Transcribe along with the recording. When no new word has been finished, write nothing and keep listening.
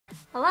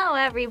Hello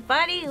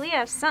everybody, we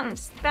have something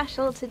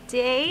special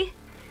today.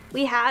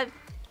 We have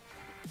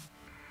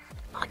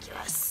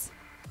Oculus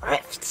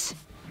Rift.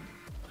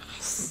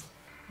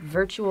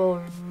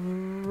 Virtual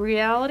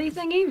reality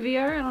thingy,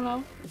 VR, I don't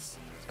know. It's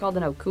called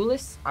an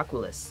Oculus.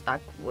 I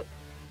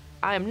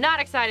am not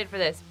excited for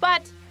this,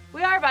 but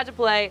we are about to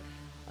play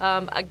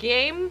a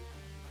game,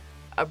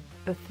 a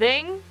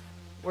thing.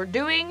 We're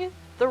doing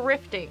the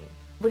rifting.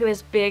 Look at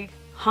this big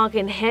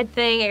honking head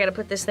thing. I gotta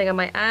put this thing on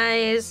my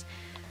eyes.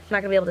 I'm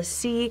not gonna be able to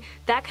see.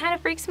 That kind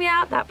of freaks me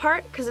out, that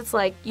part, because it's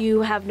like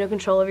you have no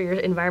control over your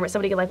environment.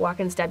 Somebody could like walk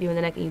in and stab you in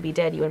the neck and you'd be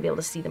dead. You wouldn't be able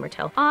to see them or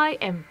tell. I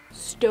am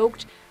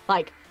stoked,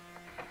 like,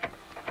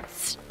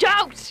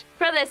 stoked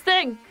for this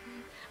thing.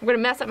 I'm gonna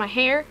mess up my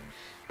hair,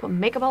 put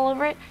makeup all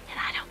over it, and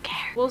I don't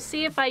care. We'll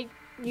see if I,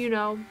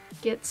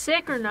 get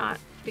sick or not,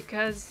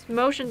 because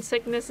motion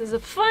sickness is a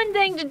fun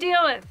thing to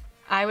deal with.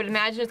 I would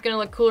imagine it's gonna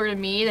look cooler to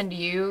me than to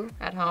you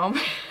at home,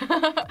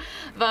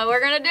 but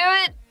we're gonna do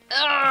it.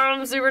 Oh,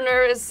 I'm super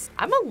nervous.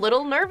 I'm a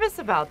little nervous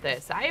about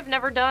this. I have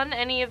never done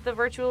any of the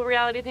virtual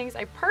reality things.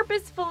 I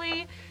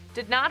purposefully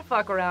did not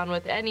fuck around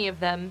with any of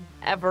them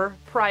ever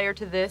prior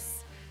to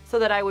this so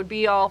that I would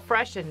be all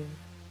fresh and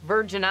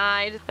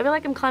virgin-eyed. I feel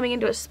like I'm climbing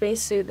into a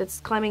spacesuit that's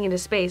climbing into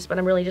space, but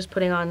I'm really just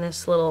putting on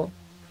this little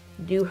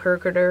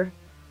do-herkerter.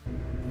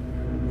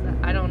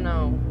 I don't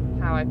know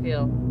how I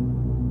feel.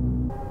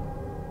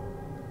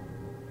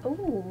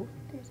 Ooh,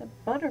 there's a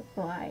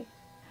butterfly.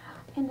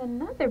 And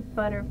another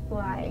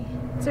butterfly.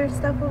 Is there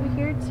stuff over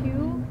here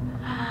too?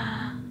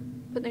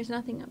 But there's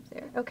nothing up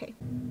there. Okay.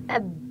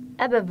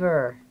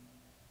 Abever.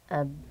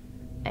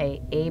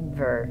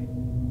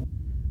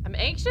 I'm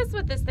anxious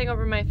with this thing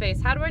over my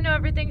face. How do I know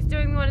everything's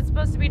doing what it's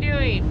supposed to be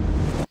doing?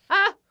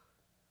 Ah!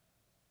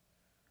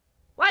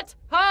 What?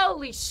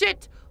 Holy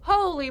shit!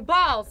 Holy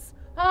balls!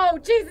 Oh,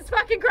 Jesus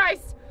fucking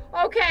Christ!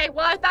 Okay,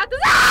 well I thought this-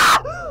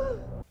 Ah!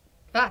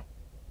 Ah.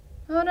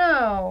 Oh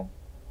no.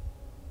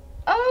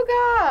 Oh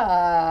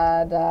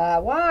God,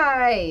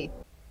 why?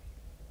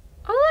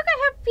 Oh look, I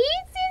have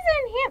feces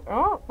in here.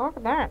 Oh, look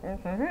at that.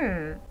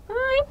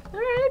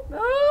 Alright,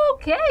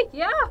 okay,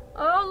 yeah.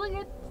 Oh, look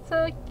at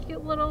the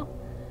cute little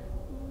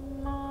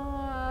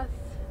moth.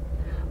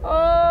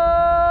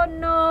 Oh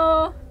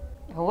no.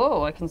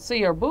 Hello, I can see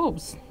your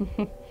boobs.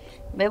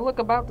 They look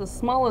about as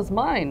small as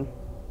mine.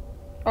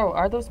 Oh,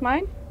 are those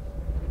mine?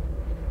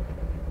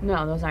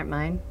 No, those aren't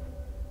mine.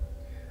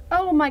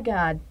 Oh my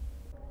God.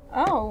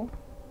 Oh.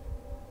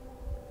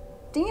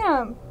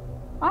 Damn.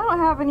 I don't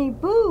have any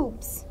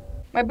boobs.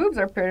 My boobs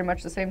are pretty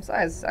much the same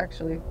size,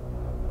 actually.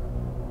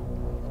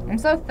 I'm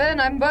so thin,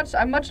 I'm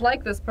much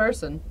like this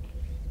person.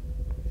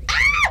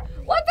 Ah!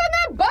 What's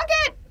in that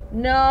bucket?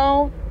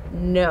 No,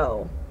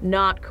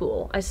 not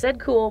cool. I said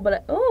cool,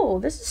 but oh,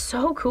 this is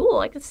so cool.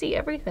 I can see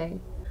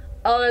everything.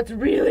 Oh, that's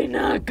really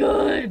not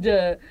good.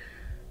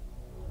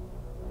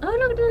 Oh,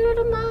 look at the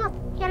little moth.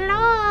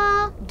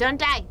 Hello. Don't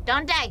die,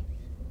 don't die.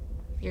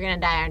 You're gonna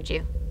die, aren't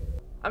you?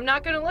 I'm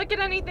not gonna look at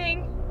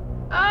anything.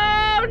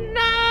 Oh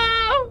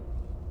no!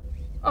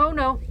 Oh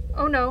no,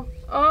 oh no.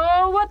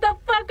 Oh, what the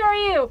fuck are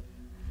you?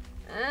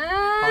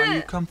 Are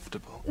you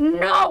comfortable?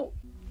 No!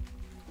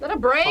 Is that a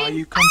brain? Are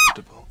you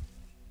comfortable?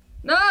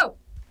 No!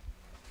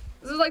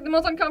 This is like the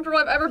most uncomfortable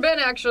I've ever been,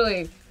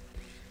 actually.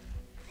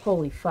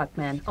 Holy fuck,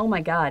 man. Oh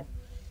my God.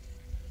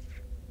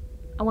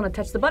 I want to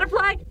touch the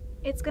butterfly.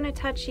 It's gonna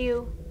touch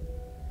you.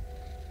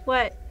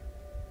 What?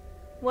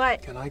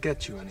 What? Can I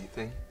get you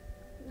anything?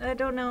 I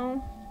don't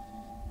know.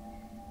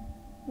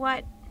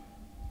 What?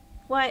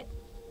 What?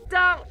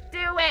 Don't do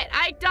it!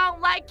 I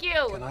don't like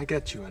you! Can I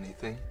get you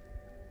anything?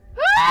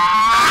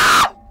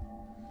 Ah!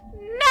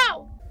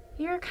 No!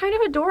 You're kind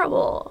of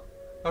adorable.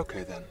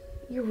 Okay then,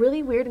 You're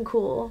really weird and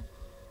cool.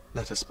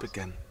 let us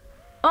begin.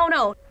 Oh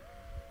no.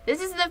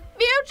 This is the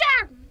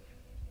future!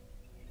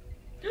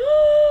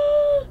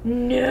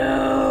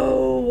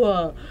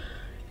 No!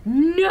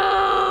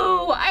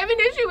 No! I have an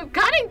issue with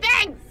cutting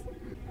things!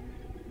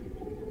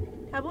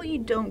 How about you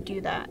don't do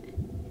that?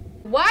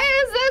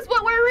 Why is this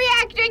what we're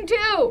reacting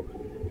to?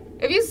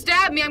 If you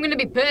stab me, I'm gonna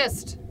be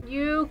pissed.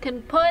 You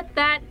can put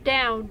that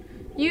down.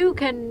 You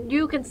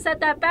can set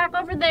that back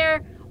over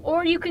there,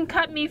 or you can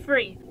cut me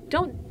free.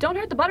 Don't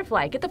hurt the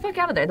butterfly. Get the fuck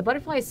out of there. The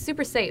butterfly is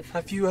super safe.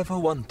 Have you ever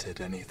wanted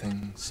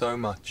anything so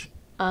much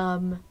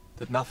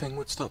that nothing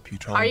would stop you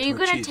trying to Are you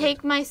gonna achieve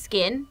take my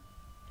skin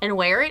and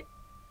wear it?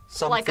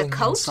 something like a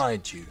coat?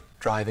 inside you,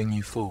 driving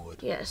you forward?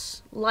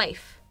 Yes,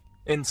 life.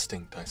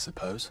 Instinct, I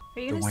suppose.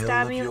 Are you the gonna will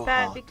stab of me your with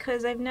that? heart,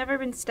 Because I've never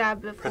been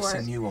stabbed before.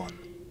 pressing you on.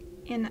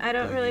 And I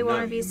don't though really you want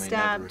know to be you may never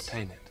stabbed.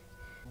 attain it.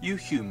 You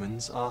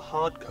humans are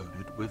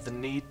hard-coded with the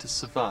need to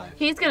survive,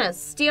 He's gonna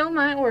steal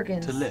my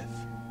organs. to live,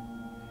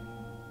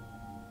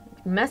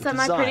 Mess the up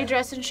my pretty desire.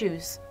 dress and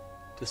shoes.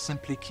 to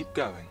simply keep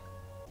going.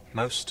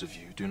 Most of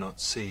you do not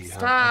see how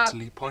Stop.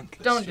 utterly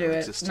pointless Don't do your it.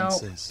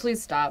 existence No, is.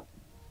 please stop.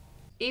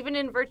 Even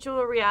in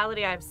virtual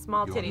reality, I have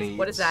small Your titties.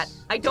 What is that?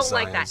 needs, I don't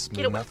like that. desires Get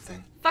mean away.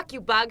 nothing. Fuck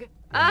you, bug.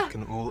 When it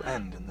can all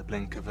end in the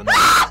blink of an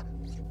Ah! eye.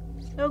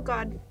 Oh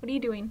God, what are you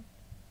doing?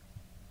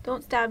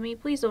 Don't stab me.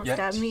 Please don't Yet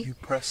stab me. you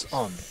press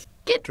on.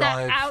 Get Get that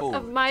Drive out forward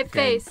of my to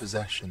gain face.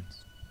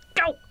 possessions.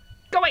 Go!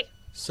 Go away!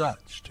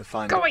 Search to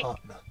find Go a away.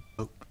 partner.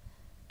 Hope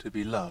to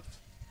be loved.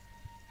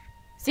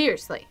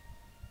 Seriously.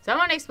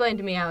 Someone explain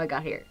to me how I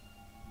got here.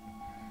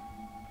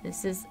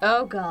 This is...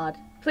 Oh, God.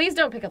 Please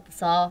don't pick up the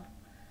saw.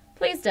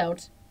 Please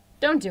don't.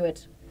 Don't do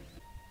it.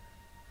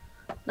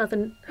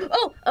 Nothing.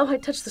 Oh, I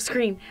touched the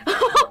screen.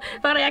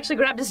 Thought I actually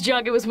grabbed his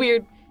junk. It was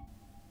weird.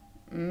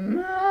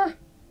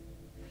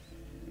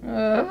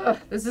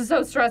 This is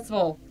so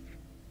stressful.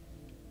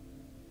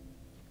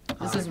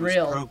 This is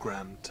real.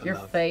 Programmed to You're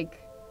love, fake.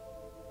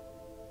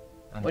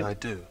 and What- I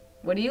do.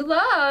 What do you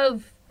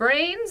love?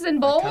 Brains and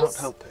I bowls? cannot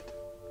help it.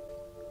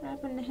 What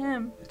happened to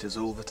him? It is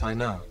all that I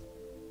know.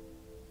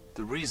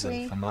 The reason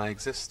See? for my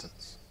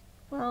existence.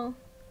 Well,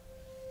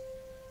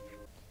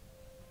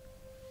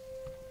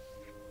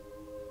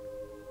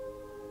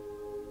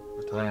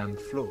 But I am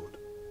flawed.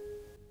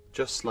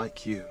 Just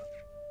like you.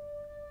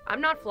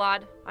 I'm not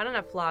flawed. I don't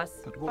have flaws.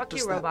 But what Fuck does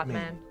you, that robot mean?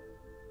 man.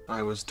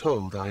 I was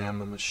told I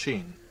am a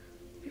machine,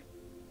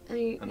 an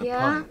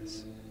Yeah?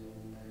 appliance.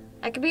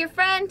 I could be your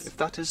friend. If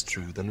that is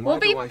true, then We'll why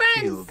be do I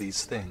friends. feel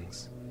these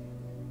things?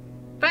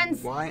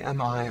 Friends. Why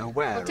am I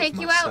aware I'll take of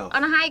you myself?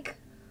 out on a hike.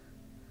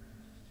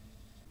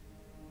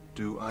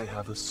 Do I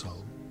have a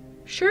soul?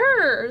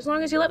 Sure, as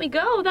long as you let me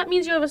go, that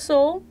means you have a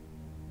soul.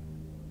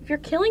 If you're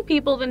killing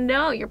people, then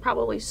no, you're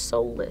probably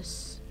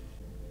soulless.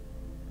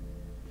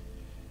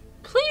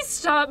 Please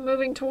stop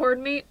moving toward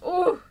me.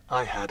 Ooh.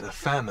 I had a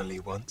family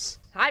once.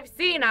 I've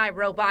seen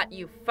iRobot,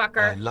 you I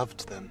fucker.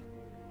 loved them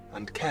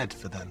and cared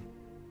for them.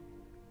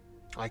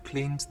 I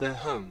cleaned their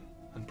home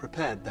and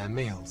prepared their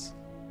meals.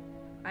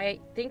 I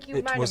think you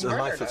It might was have a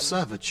murdered life of him.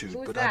 servitude,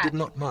 Who's but that? I did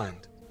not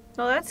mind.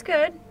 well, that's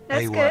good.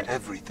 That's They were good.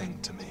 everything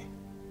to me.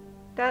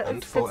 That,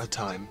 And for a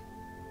time,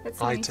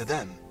 that's I nice. to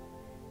them.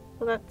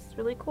 Well, that's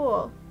really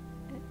cool.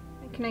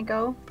 Can I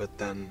go? But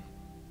then,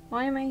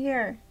 Why am I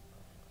here?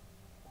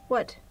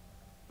 What?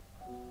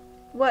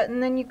 What,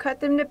 and then you cut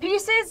them to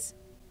pieces?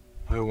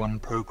 no one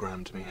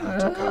programmed me how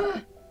to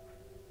cope.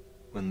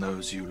 When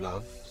those you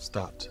love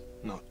start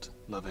not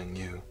loving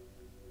you.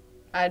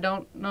 I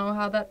don't know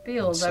how that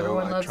feels. And so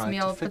Everyone I loves tried me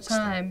to all the fix them.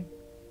 time.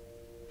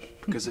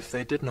 Because if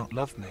they did not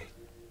love me,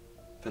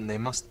 then they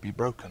must be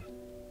broken.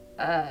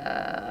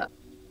 I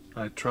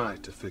try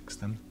to fix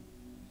them.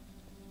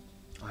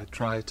 I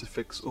try to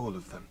fix all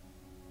of them.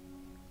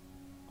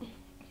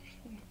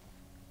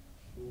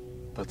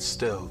 But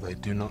still, they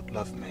do not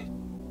love me.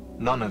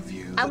 None of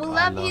you I that will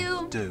I love love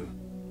you. do.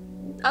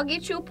 I'll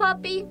get you a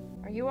puppy.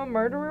 Are you a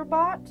murderer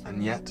bot?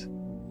 And yet,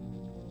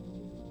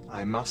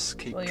 I must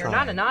keep Well, you're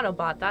trying. not an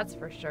Autobot, that's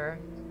for sure.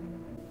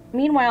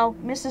 Meanwhile,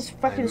 Mrs.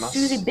 fucking must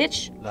Susie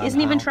bitch learn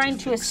isn't even how to trying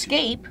to fix you.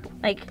 escape.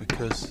 Like,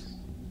 Because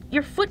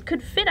your foot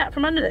could fit out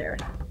from under there.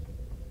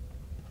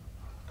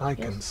 I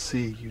can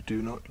see you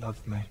do not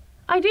love me.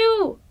 I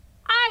do.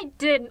 I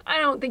didn't. I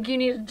don't think you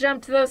need to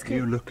jump to those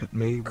You look at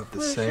me with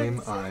the same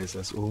conclusions. eyes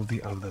as all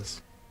the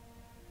others.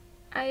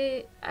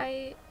 I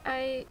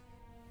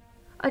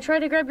tried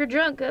to grab your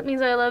junk. That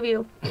means I love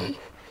you.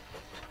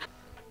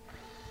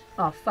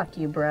 Oh, fuck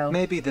you, bro.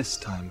 Maybe this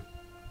time,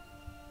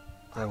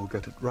 I will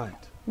get it right.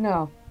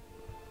 No.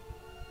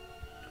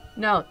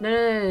 No.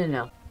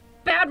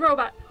 bad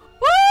robot.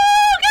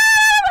 Oh,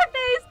 God, my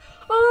face!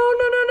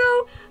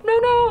 Oh,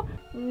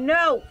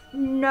 no.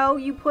 No,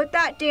 you put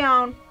that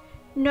down.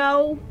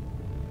 No.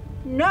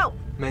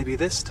 Maybe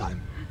this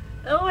time,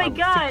 Oh I my will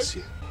God. fix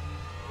you.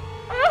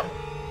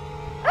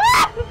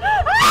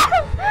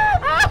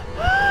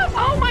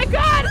 Oh my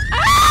God!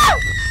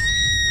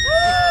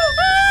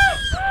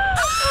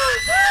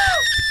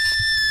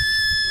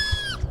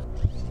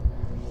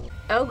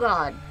 Oh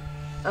God.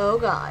 Oh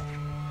God.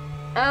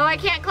 Oh, I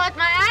can't close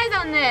my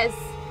eyes on this.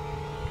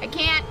 I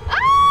can't.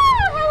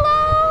 Oh,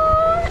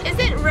 hello. Is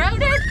it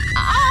rodent?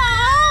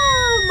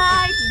 Oh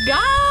my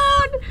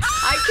God.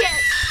 I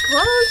can't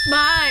close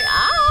my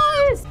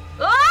eyes.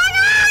 Oh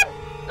God.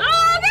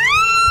 Oh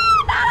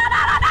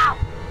God.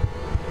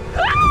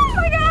 No. Oh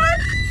my God.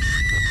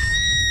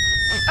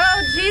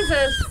 Oh,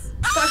 Jesus!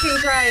 Fucking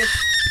Christ.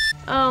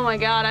 Oh my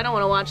God, I don't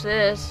want to watch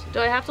this. Do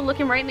I have to look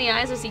him right in the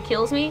eyes as he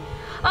kills me?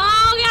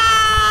 Oh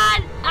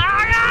God!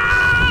 Oh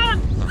God!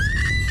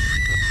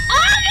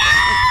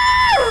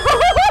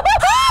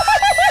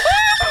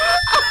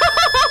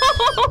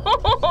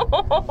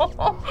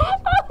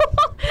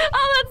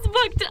 Oh, that's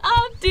fucked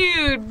up,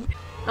 dude.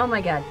 Oh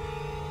my God.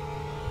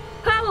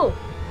 How?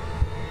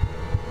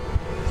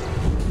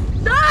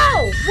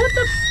 No! What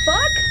the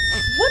fuck?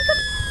 What the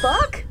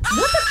fuck?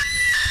 What the?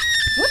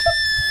 What the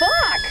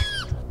fuck?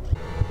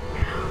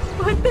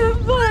 What the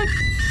fuck?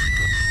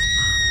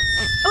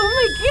 Oh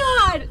my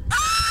God!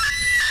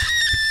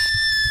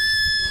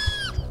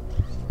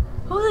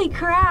 Holy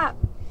crap.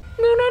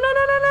 No!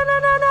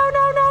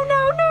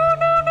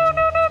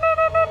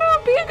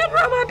 Be a good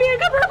robot! Be a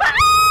good robot!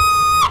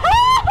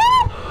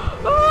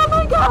 Oh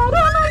my God! Oh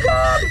my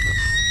God!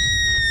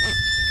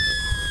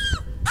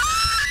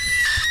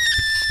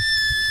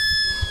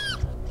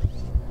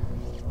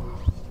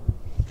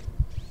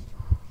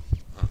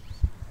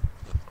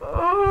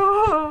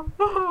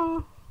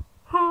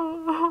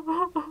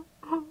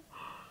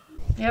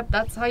 Yep,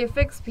 that's how you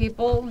fix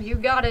people. You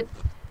got it,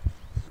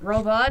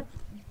 robot.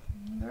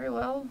 Very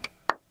well.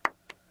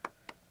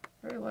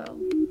 Very well.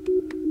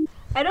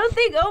 I don't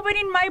think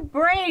opening my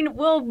brain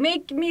will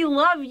make me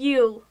love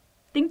you.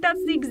 I think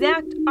that's the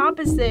exact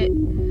opposite.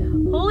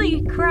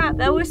 Holy crap,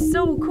 that was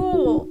so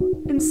cool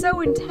and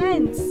so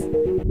intense.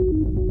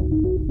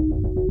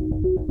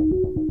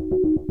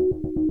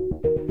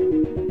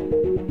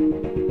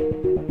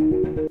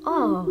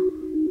 Oh,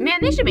 man,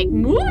 they should make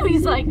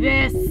movies like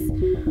this.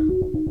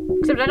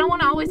 Except I don't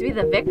want to always be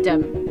the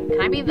victim.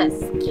 Can I be the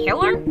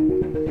killer?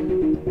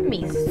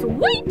 Me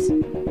sweet.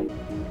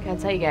 Gotta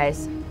tell you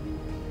guys,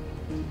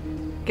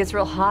 it gets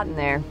real hot in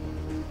there.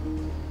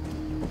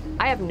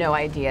 I have no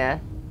idea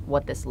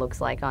what this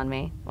looks like on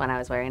me when I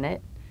was wearing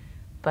it,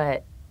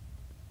 but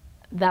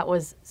that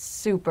was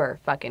super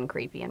fucking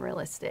creepy and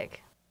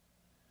realistic.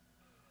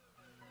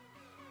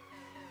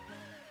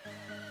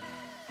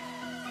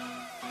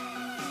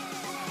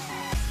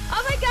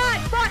 Oh my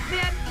god, fuck,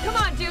 man. Come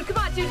on, dude,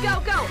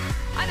 go, go.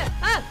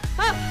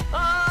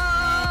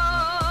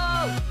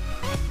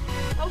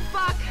 Oh,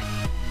 fuck.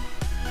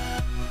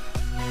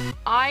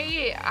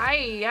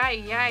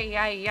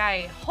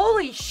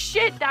 Holy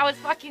shit, that was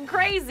fucking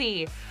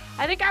crazy.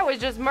 I think I was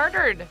just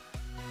murdered.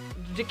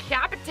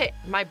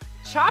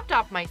 Chopped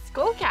off my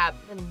skull cap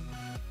and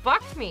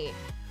fucked me.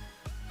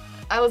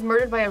 I was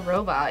murdered by a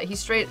robot. He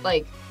straight,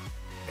 like,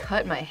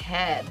 cut my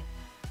head.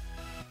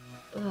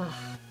 Ugh.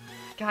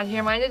 God, he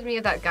reminded me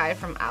of that guy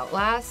from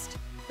Outlast,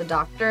 the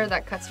doctor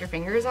that cuts your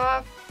fingers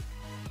off.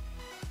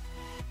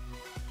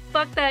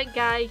 Fuck that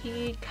guy,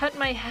 he cut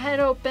my head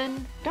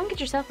open. Don't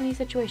get yourself in these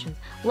situations.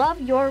 Love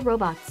your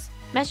robots.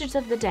 Message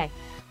of the day.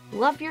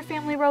 Love your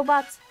family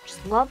robots.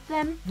 Just love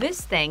them.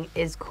 This thing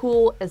is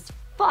cool as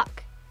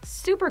fuck.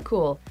 Super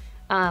cool.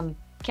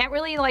 Can't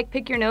really like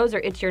pick your nose or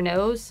itch your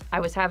nose. I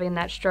was having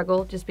that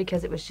struggle just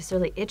because it was just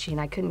really itchy and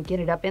I couldn't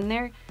get it up in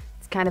there.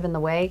 It's kind of in the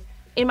way.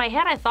 In my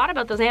head, I thought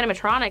about those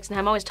animatronics and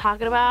I'm always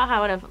talking about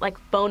how I want to like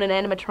bone an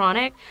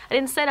animatronic. I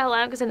didn't say it out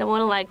loud because I didn't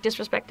want to like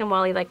disrespect him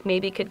while he like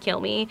maybe could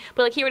kill me.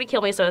 But like he already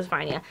killed me, so it was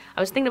fine, yeah.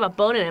 I was thinking about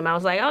boning him. I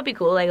was like, oh, it'd be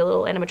cool, like a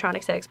little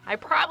animatronic sex. I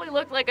probably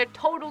looked like a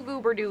total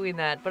goober doing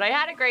that, but I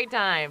had a great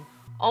time.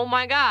 Oh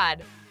my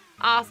God,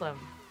 awesome.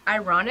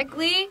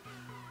 Ironically,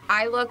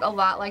 I look a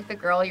lot like the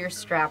girl you're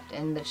strapped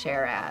in the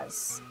chair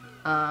as.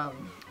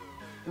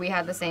 We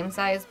had the same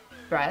size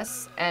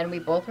breasts and we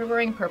both were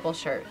wearing purple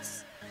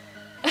shirts.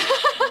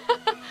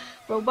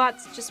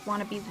 Robots just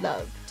want to be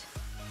loved.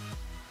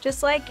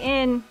 Just like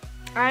in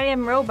I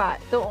Am Robot.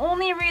 The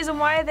only reason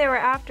why they were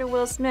after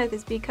Will Smith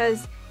is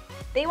because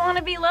they want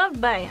to be loved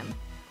by him.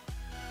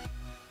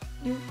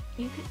 You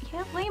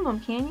can't blame him,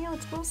 can you?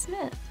 It's Will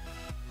Smith.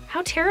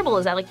 How terrible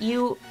is that? Like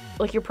you're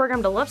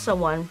programmed to love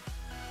someone,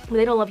 but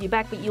they don't love you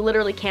back, but you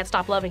literally can't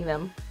stop loving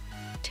them.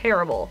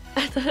 Terrible.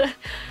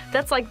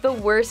 That's like the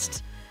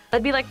worst.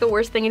 That'd be like the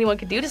worst thing anyone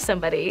could do to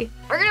somebody.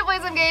 We're gonna play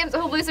some games,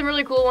 hopefully some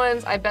really cool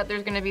ones. I bet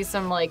there's gonna be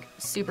some like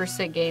super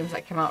sick games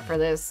that come out for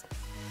this.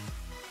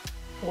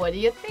 What do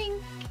you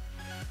think?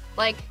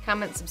 Like,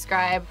 comment,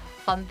 subscribe,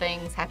 fun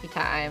things, happy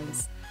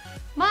times.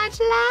 Much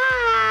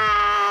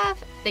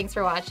love! Thanks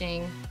for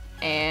watching,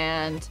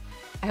 and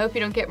I hope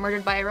you don't get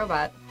murdered by a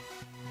robot.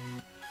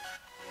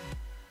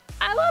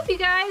 I love you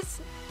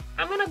guys.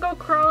 I'm gonna go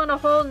crawl in a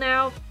hole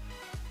now.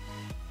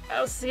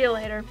 I'll see you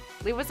later.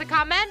 Leave us a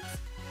comment.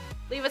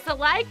 Leave us a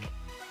like,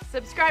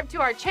 subscribe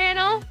to our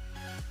channel.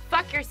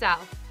 Fuck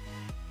yourself.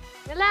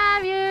 We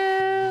love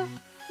you.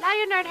 Love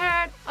you, nerd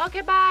herd.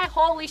 Okay, bye.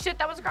 Holy shit,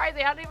 that was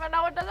crazy. I don't even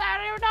know what to say. I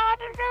don't even know what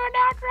to do in the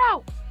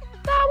outro.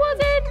 That was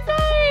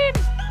insane.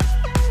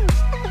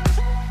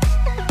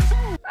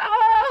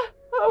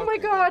 Oh my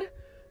God.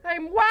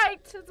 I'm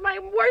white. It's my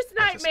worst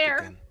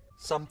nightmare.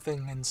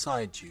 Something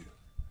inside you.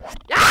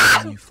 Ah!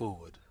 Pushing you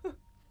forward.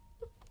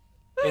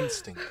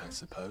 Instinct, I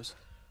suppose.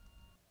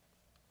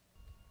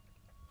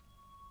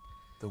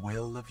 The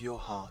will of your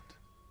heart.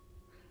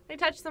 I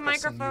touched the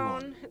Pressing you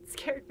microphone. on. It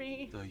scared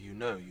me. Though you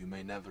know you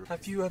may never.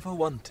 Have you ever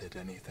wanted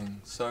anything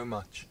so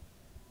much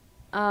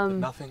that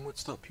nothing would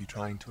stop you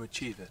trying to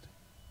achieve it?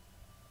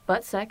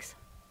 Butt sex.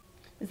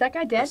 Is that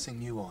guy dead?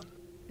 Pressing you on.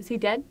 Is he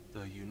dead?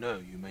 Though you know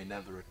you may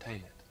never attain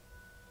it.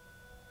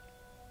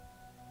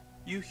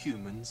 You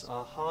humans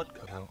are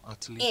hardcore. How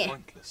utterly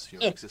pointless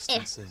your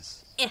existence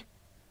is.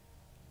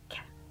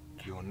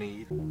 Your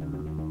need.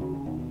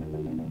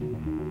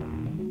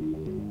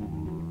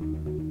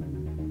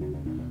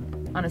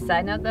 On a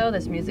side note though,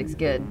 this music's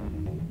good.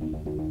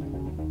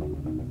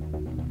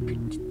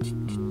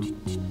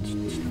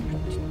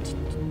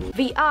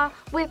 VR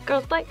with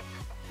girls like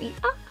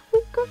VR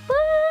with girls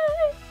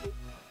like.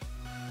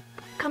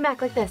 Come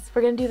back like this.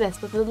 We're gonna do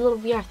this with a little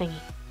VR thingy.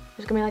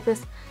 It's gonna be like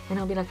this, and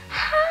I'll be like,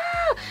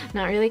 ah!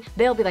 Not really.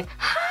 They'll be like,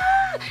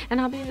 ah!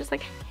 And I'll be just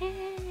like, hey.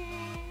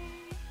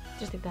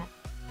 Just like that.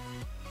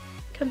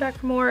 Come back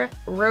for more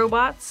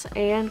robots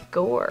and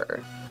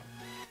gore.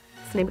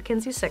 It's Nate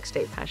Mackenzie's sex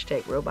tape.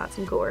 Hashtag robots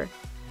and gore.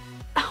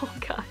 Oh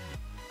God.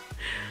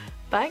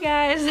 Bye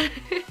guys.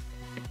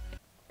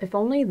 If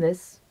only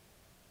this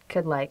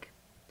could like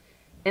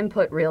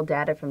input real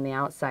data from the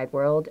outside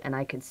world and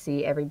I could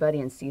see everybody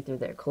and see through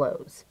their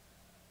clothes.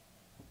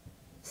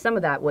 Some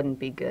of that wouldn't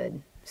be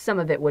good. Some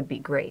of it would be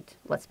great.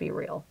 Let's be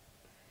real.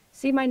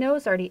 See, my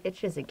nose already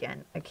itches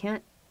again. I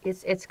can't,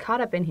 it's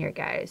caught up in here,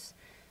 guys.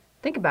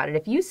 Think about it.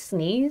 If you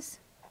sneeze,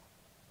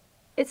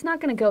 it's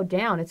not going to go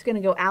down. It's going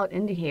to go out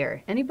into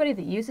here. Anybody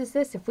that uses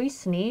this, if we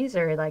sneeze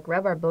or like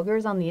rub our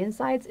boogers on the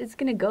insides, it's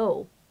going to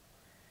go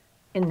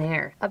in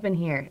there, up in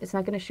here. It's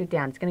not going to shoot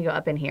down. It's going to go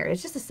up in here.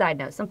 It's just a side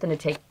note, something to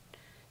take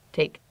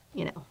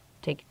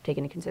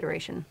into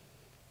consideration.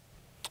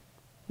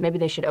 Maybe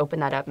they should open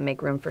that up and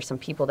make room for some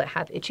people that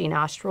have itchy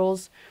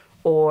nostrils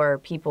or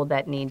people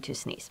that need to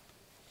sneeze.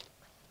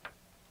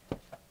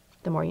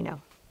 The more you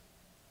know.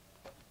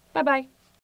 Bye-bye.